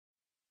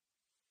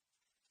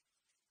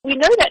We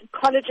know that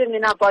collagen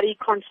in our body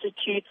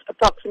constitutes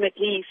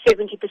approximately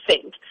 70%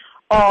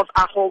 of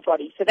our whole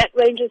body. So that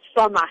ranges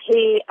from our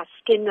hair, our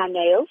skin, our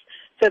nails,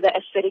 so the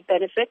aesthetic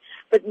benefit,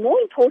 but more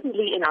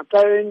importantly in our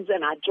bones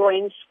and our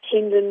joints,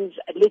 tendons,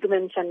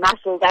 ligaments, and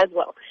muscles as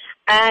well.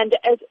 And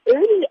as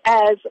early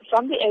as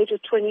from the age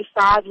of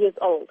 25 years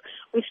old,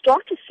 we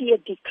start to see a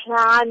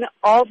decline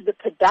of the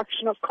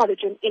production of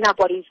collagen in our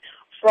bodies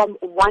from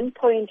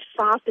 1.5%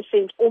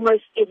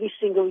 almost every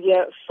single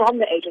year from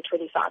the age of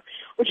 25,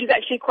 which is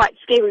actually quite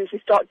scary if we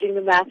start doing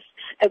the maths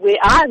at where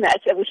I'm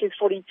at, which is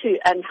 42,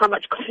 and how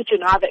much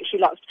collagen I've actually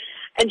lost.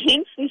 And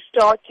hence we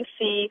start to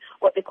see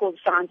what they call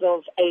signs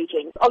of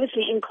aging,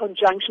 obviously in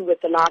conjunction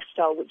with the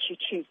lifestyle which you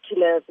choose to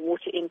live,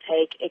 water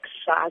intake,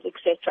 exercise,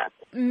 etc.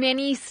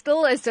 Many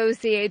still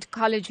associate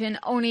collagen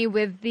only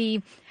with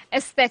the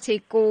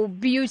aesthetic or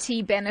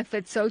beauty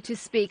benefits, so to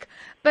speak.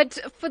 But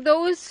for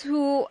those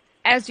who,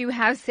 as you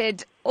have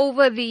said,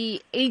 over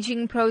the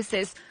aging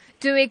process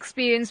do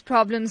experience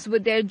problems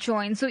with their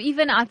joints or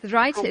even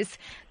arthritis,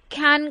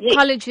 can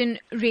collagen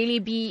really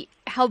be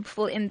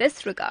helpful in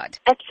this regard?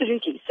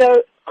 Absolutely.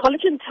 So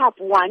collagen type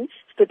 1 is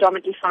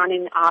predominantly found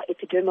in our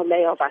epidermal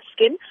layer of our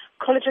skin.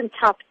 Collagen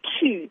type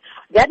 2,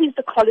 that is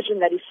the collagen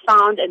that is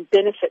found and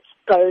benefits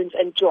bones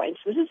and joints.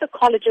 This is the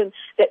collagen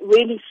that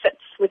really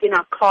fits within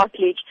our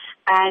cartilage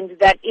and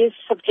that is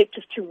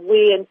subjective to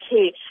wear and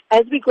tear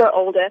as we grow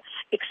older,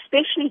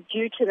 especially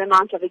due to the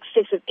amount of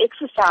excessive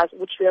exercise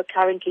which we are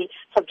currently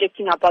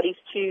subjecting our bodies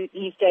to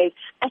these days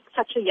at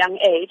such a young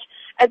age,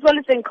 as well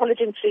as then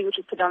collagen 3, which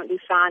is predominantly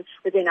found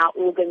within our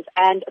organs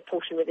and a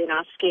portion within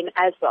our skin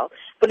as well.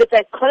 But it's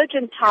that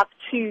collagen type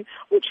 2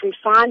 which we're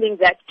finding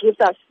that gives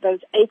us those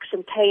aches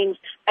and pains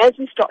as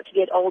we start to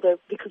get older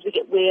because we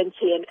get wear and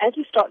tear. And as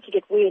we start to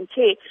get wear and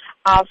tear,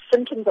 our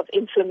symptoms of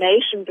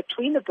inflammation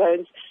between the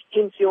bones,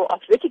 hence your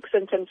arthritic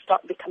symptoms,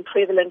 start to become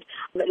prevalent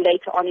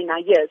later on in our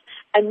years.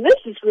 And this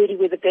is really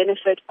where the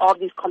benefit of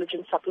these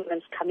collagen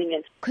supplements coming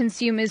in.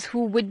 Consumers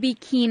who would be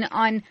keen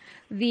on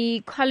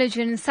the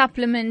collagen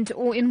supplement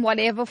or in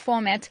whatever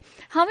format,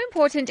 how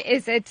important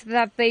is it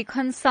that they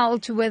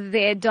consult with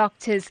their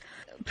doctors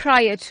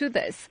prior to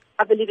this?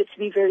 I believe it to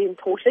be very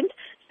important,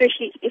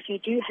 especially if you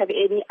do have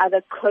any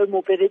other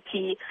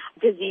comorbidity,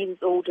 diseases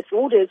or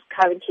disorders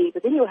currently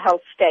within your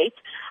health state.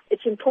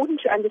 It's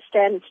important to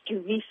understand and to do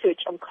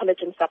research on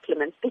collagen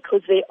supplements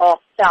because there are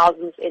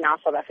thousands in our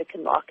South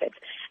African market.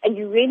 And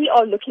you really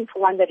are looking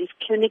for one that is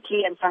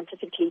clinically and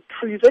scientifically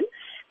proven,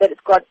 that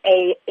it's got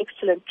an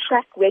excellent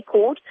track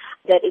record,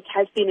 that it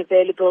has been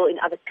available in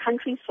other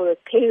countries for a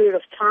period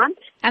of time.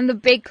 And the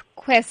big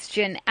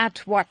question, at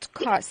what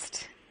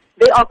cost?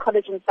 There are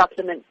collagen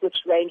supplements which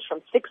range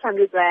from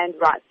 600 Rand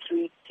right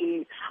through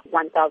to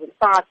 1,500,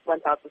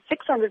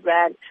 1,600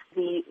 Rand.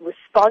 The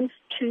response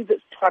to this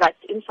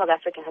product in South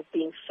Africa has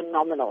been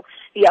phenomenal.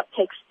 The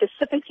uptake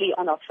specifically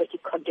on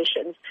arthritic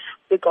conditions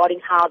regarding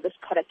how this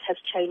product has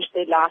changed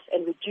their life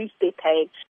and reduced their pain